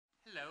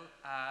Hello,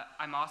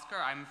 I'm Oscar.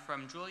 I'm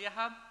from Julia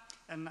Hub.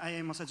 And I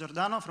am Mosè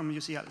Giordano from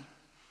UCL.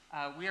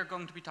 We are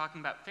going to be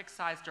talking about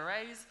fixed-sized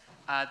arrays.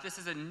 This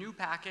is a new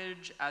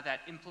package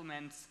that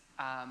implements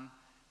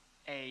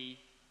a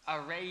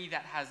array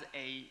that has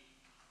a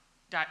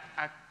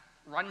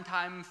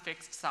runtime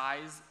fixed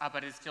size,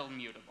 but is still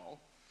mutable.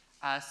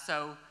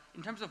 So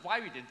in terms of why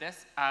we did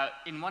this,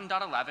 in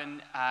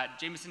 1.11,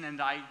 Jameson and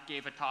I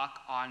gave a talk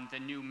on the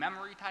new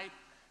memory type.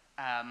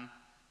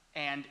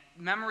 And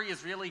memory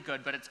is really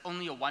good, but it's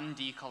only a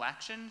 1D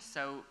collection.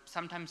 So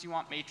sometimes you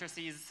want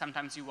matrices,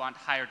 sometimes you want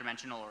higher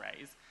dimensional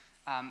arrays.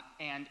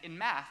 And in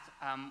math,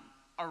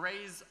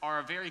 arrays are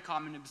a very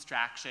common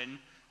abstraction.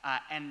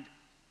 And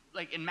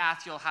like in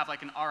math, you'll have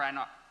like an Rn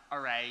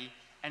array,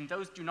 and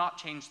those do not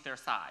change their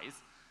size.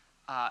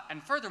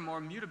 And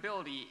furthermore,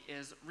 mutability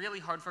is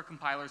really hard for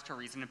compilers to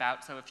reason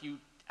about. So if you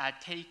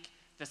take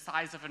the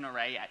size of an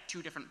array at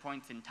 2 different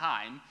points in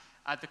time,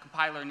 the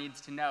compiler needs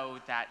to know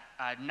that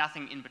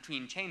nothing in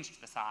between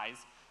changed the size,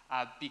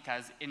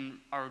 because in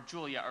our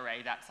Julia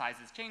array, that size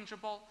is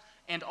changeable,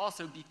 and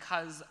also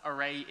because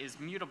array is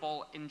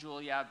mutable in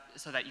Julia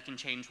so that you can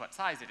change what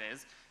size it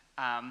is,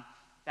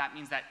 that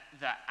means that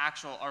the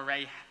actual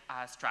array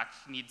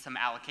struct needs some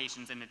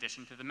allocations in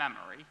addition to the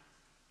memory.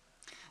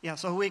 Yeah,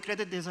 so we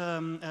created this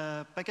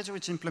package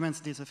which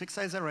implements this fixed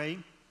size array,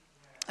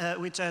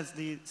 which has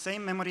the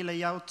same memory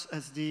layout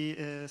as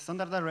the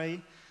standard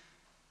array.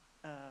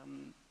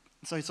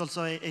 So it's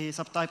also a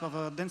subtype of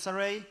a dense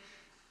array,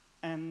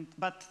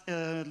 but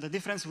the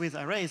difference with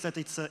array is that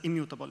it's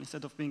immutable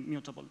instead of being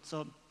mutable.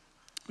 So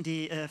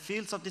the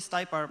fields of this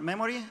type are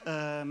memory.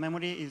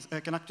 Memory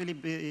can actually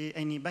be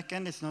any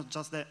backend. It's not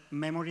just the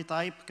memory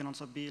type. It can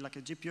also be like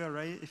a GPU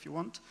array if you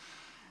want.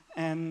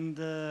 And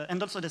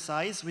also the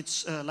size,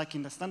 which like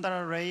in the standard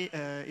array,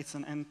 it's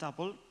an n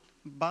tuple.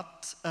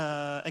 But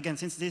again,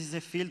 since this is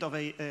a field of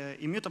a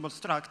immutable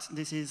struct,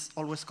 this is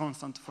always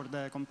constant for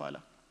the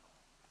compiler.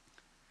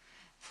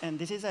 And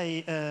this is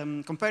a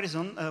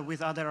comparison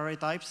with other array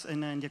types in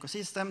the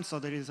ecosystem. So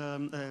there is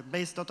a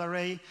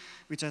base.array,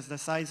 which has the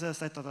size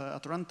set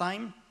at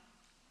runtime.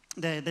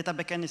 The data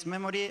backend is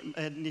memory,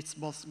 and it's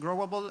both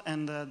growable,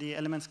 and the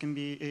elements can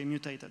be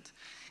mutated.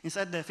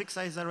 Instead, the fixed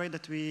size array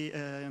that we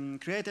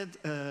created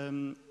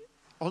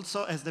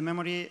also has the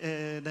memory,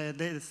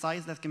 the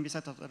size that can be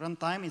set at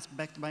runtime is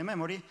backed by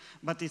memory,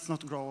 but it's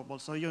not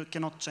growable, so you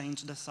cannot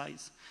change the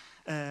size.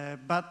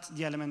 But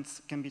the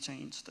elements can be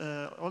changed.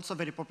 Also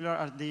very popular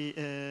are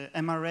the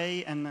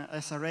MArray and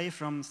SArray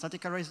from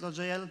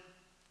StaticArrays.jl,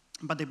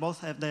 but they both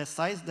have the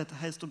size that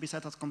has to be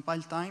set at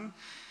compile time.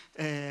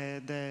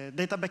 The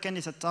data backend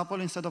is a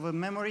tuple instead of a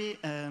memory.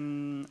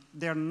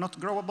 They are not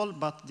growable,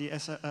 but the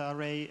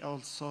SArray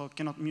also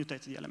cannot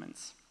mutate the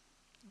elements.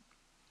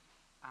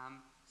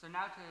 So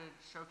now to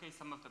showcase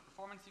some of the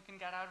performance you can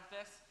get out of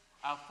this,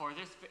 for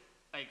this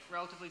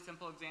relatively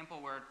simple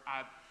example, we're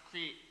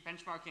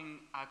benchmarking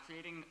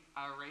creating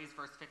arrays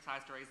versus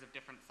fixed-sized arrays of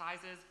different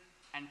sizes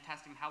and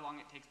testing how long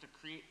it takes to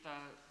create the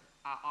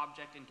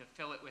object and to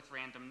fill it with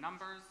random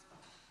numbers,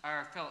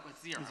 or fill it with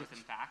zeros,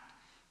 in fact.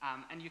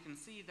 And you can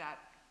see that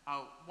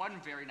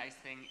one very nice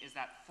thing is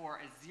that for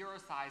a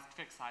zero-sized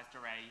fixed-sized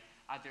array,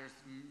 there's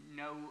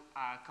no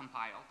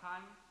compile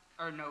time,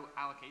 or no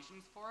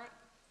allocations for it.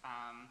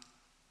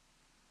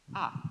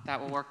 That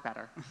will work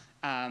better.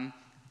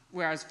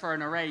 Whereas for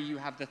an array, you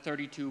have the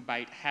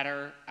 32-byte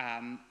header,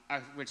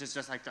 which is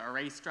just like the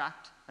array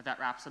struct that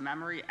wraps the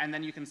memory. And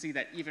then you can see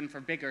that even for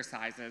bigger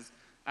sizes,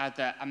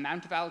 the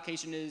amount of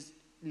allocation is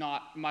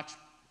not much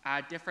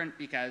different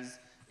because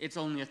it's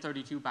only a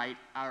 32-byte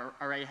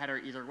array header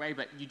either way,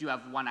 but you do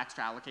have 1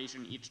 extra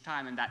allocation each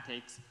time, and that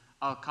takes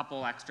a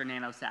couple extra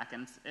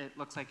nanoseconds. It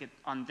looks like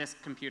on this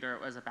computer,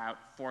 it was about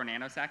 4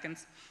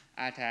 nanoseconds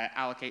to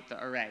allocate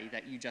the array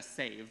that you just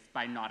saved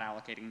by not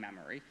allocating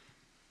memory.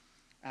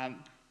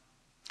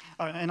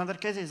 Another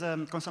case is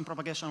constant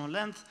propagation on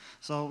length.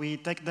 So we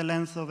take the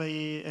length of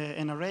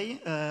an array,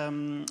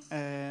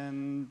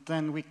 and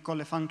then we call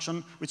a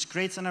function which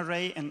creates an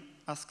array and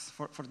asks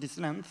for this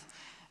length.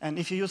 And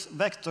if you use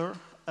vector,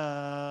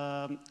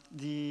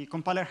 the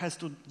compiler has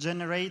to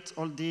generate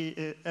all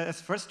the,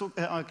 first to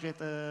create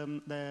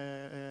the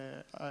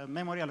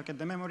memory, allocate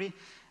the memory,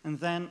 and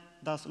then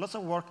does lots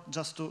of work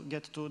just to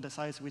get to the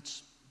size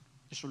which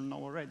you should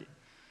know already.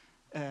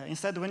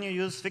 Instead, when you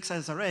use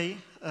FixedSizeArray,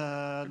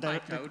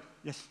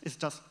 yes, it's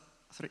just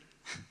 3.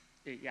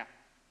 Yeah.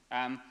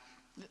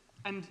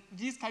 And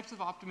these types of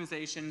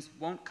optimizations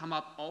won't come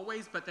up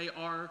always, but they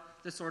are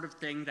the sort of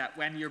thing that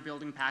when you're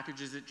building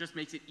packages, it just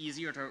makes it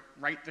easier to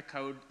write the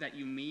code that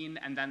you mean,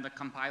 and then the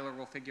compiler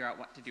will figure out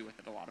what to do with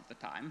it a lot of the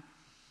time.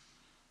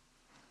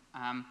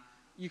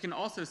 You can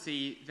also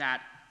see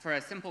that for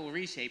a simple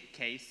reshape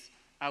case,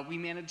 we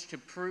managed to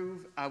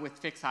prove with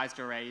fixed-sized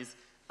arrays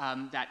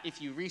that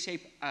if you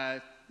reshape a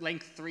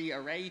length 3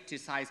 array to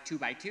size 2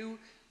 by 2,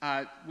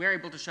 we're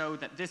able to show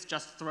that this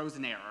just throws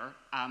an error,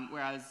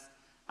 whereas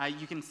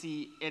you can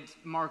see it's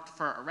marked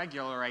for a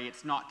regular array.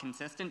 It's not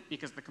consistent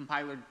because the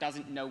compiler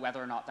doesn't know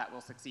whether or not that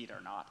will succeed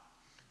or not.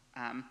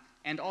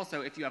 And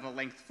also, if you have a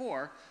length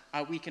 4,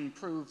 we can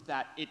prove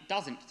that it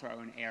doesn't throw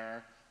an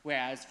error,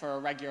 whereas for a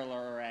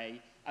regular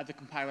array, the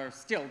compiler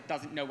still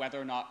doesn't know whether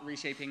or not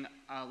reshaping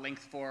a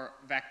length 4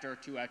 vector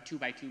to a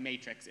 2x2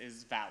 matrix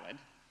is valid.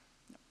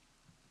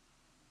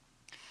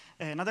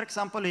 Another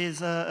example is,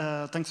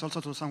 thanks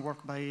also to some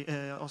work by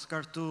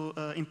Oscar, to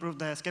improve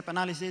the escape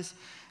analysis.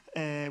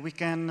 We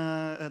can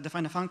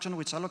define a function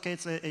which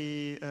allocates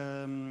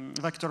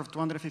a vector of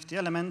 250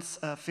 elements,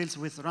 fills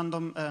with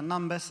random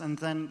numbers, and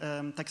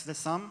then takes the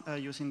sum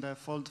using the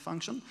fold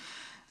function.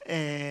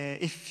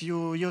 If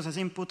you use as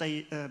input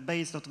a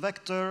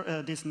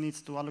base.vector, this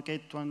needs to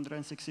allocate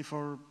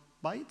 264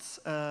 bytes.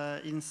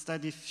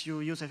 Instead, if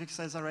you use a fixed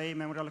size array,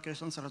 memory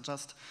allocations are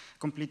just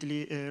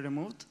completely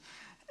removed.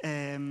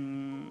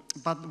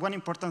 But one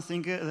important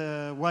thing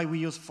why we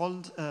use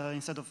fold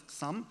instead of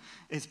sum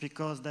is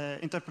because the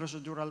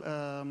interprocedural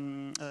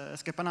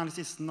escape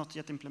analysis is not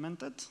yet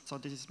implemented. So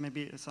this is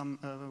maybe some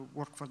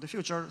work for the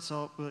future.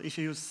 So if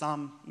you use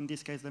sum, in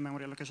this case, the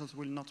memory allocations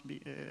will not be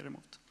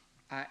removed.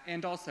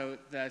 And also,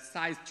 the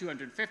size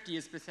 250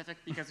 is specific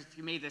because if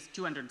you made this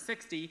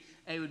 260,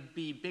 it would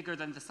be bigger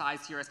than the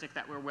size heuristic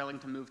that we're willing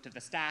to move to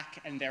the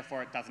stack, and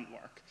therefore it doesn't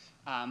work.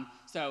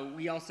 So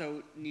we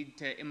also need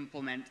to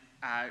implement,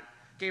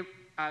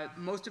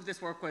 most of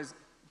this work was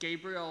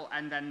Gabriel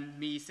and then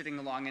me sitting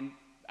along and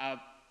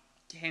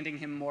handing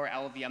him more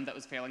LVM that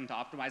was failing to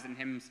optimize and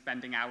him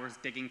spending hours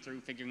digging through,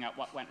 figuring out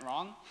what went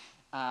wrong.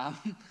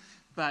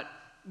 But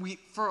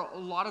for a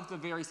lot of the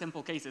very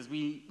simple cases,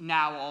 we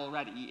now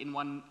already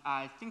in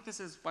I think this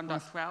is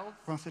 1.12?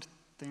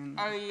 1.13.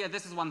 Oh yeah,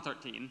 this is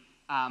 1.13.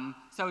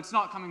 So it's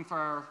not coming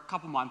for a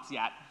couple months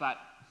yet, but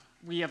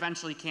we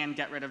eventually can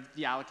get rid of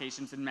the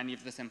allocations in many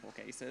of the simple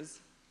cases.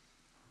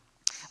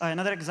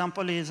 Another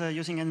example is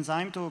using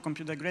enzyme to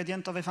compute the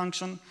gradient of a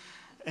function.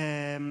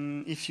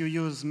 If you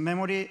use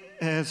memory,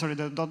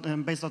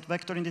 the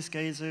base.vector in this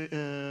case,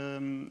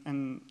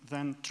 and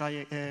then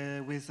try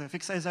with a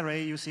fixed size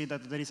array, you see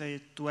that there is a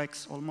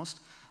 2x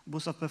almost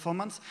boost of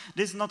performance.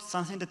 This is not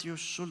something that you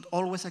should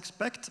always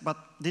expect, but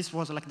this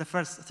was like the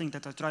first thing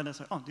that I tried and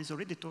said, oh, this is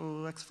already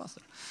 2x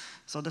faster.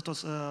 So that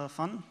was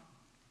fun.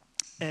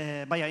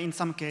 But yeah, in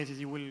some cases,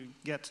 you will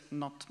get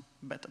not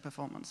better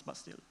performance, but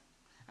still.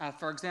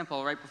 For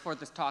example, right before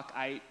this talk,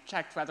 I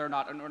checked whether or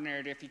not an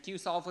ordinary FEQ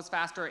solve was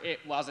faster.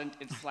 It wasn't.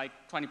 It's like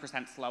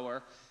 20%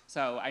 slower.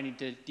 So I need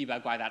to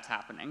debug why that's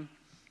happening.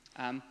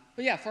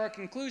 But yeah, for our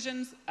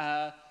conclusions,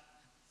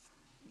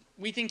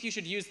 we think you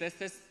should use this.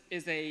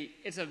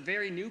 It's a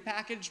very new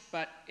package,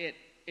 but it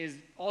is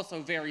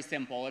also very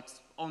simple.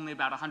 It's only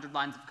about 100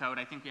 lines of code.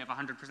 I think we have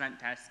 100%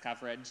 test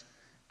coverage.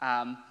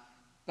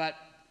 But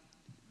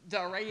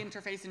the array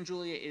interface in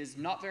Julia is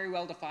not very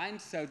well defined,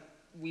 so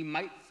you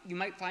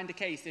might find a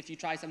case if you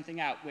try something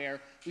out where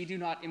we do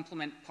not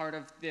implement part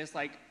of this,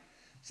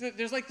 so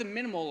there's like the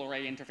minimal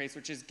array interface,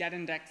 which is get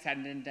index,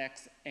 send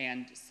index,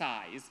 and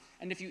size.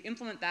 And if you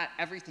implement that,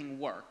 everything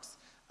works.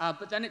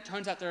 But then it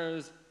turns out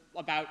there's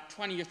about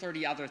 20 or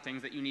 30 other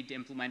things that you need to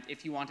implement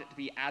if you want it to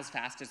be as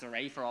fast as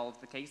array for all of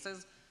the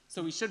cases.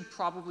 So we should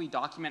probably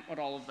document what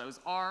all of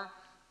those are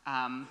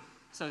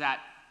so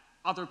that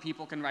other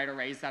people can write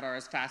arrays that are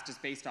as fast as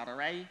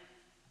base.array.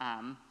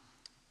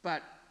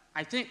 But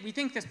we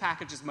think this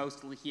package is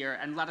mostly here,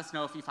 and let us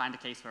know if you find a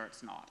case where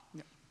it's not.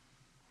 Yeah.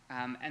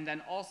 And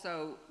then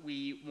also,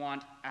 we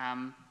want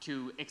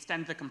to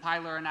extend the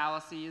compiler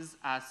analyses.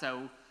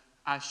 So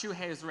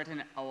Shuhei has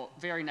written a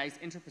very nice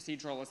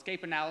interprocedural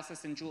escape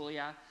analysis in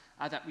Julia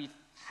that we've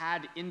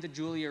had in the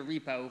Julia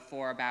repo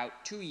for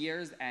about 2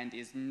 years and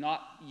is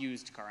not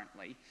used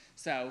currently.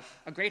 So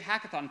a great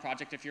hackathon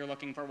project, if you're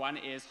looking for one,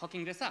 is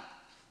hooking this up.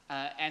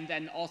 And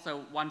then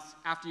also,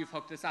 after you've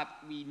hooked this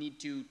up, we need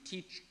to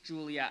teach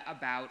Julia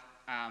about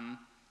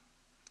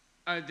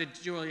the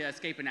Julia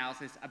escape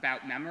analysis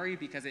about memory,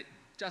 because it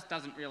just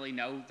doesn't really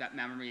know that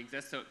memory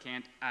exists, so it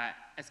can't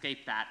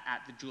escape that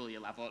at the Julia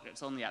level.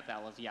 It's only at the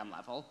LLVM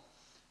level.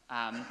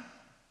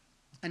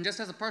 And just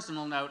as a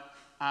personal note,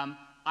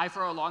 I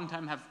for a long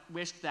time have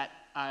wished that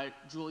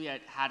Julia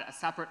had a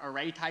separate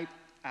array type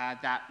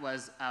that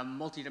was a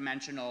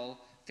multidimensional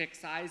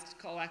fixed-sized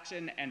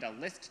collection and a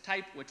list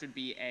type, which would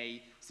be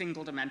a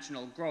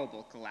single-dimensional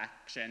growable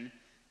collection.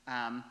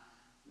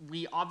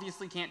 We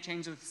obviously can't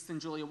change this in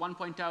Julia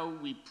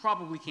 1.0. We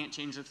probably can't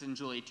change this in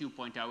Julia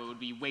 2.0. It would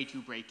be way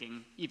too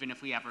breaking, even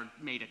if we ever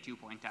made a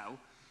 2.0,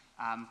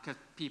 because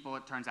people,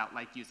 it turns out,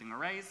 like using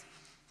arrays.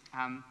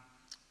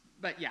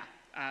 But yeah,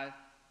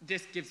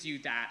 this gives you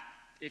that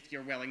if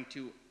you're willing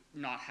to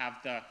not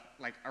have the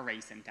array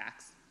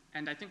syntax.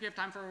 And I think we have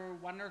time for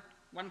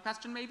one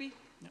question, maybe?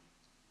 Yeah.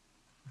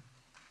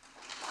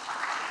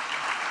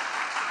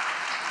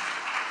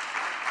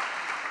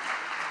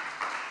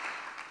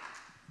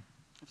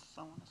 If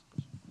someone has a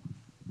question.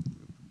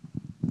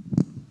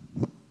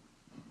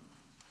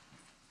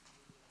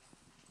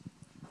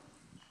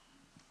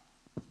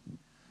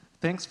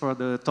 Thanks for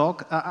the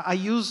talk. I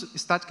use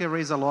static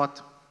arrays a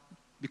lot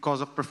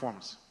because of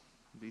performance.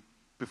 It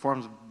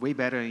performs way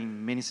better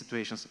in many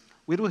situations.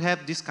 We do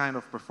have this kind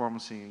of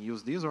performance and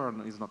use these, or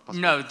is not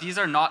possible? No, these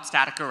are not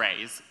static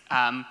arrays.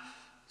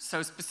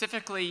 So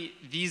specifically,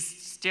 these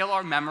still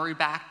are memory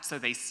backed, so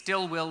they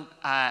still will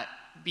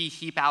be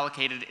heap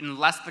allocated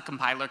unless the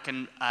compiler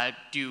can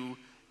do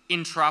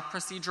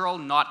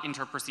intra-procedural, not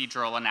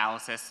inter-procedural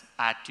analysis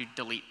to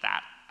delete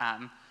that.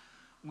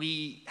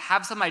 We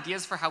have some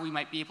ideas for how we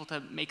might be able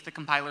to make the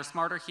compiler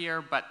smarter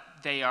here, but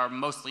they are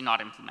mostly not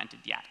implemented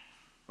yet.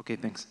 Okay,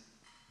 thanks.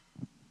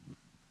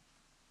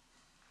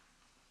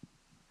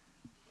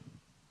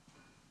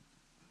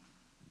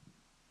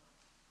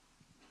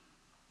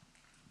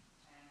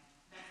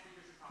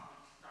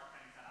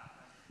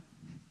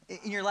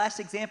 In your last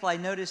example, I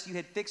noticed you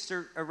had fixed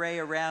array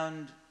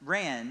around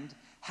rand.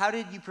 How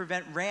did you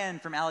prevent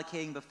rand from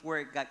allocating before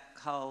it got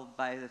called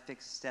by the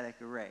fixed static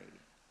array?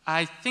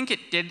 I think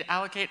it did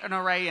allocate an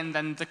array, and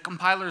then the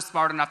compiler is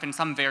smart enough in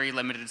some very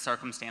limited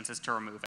circumstances to remove it.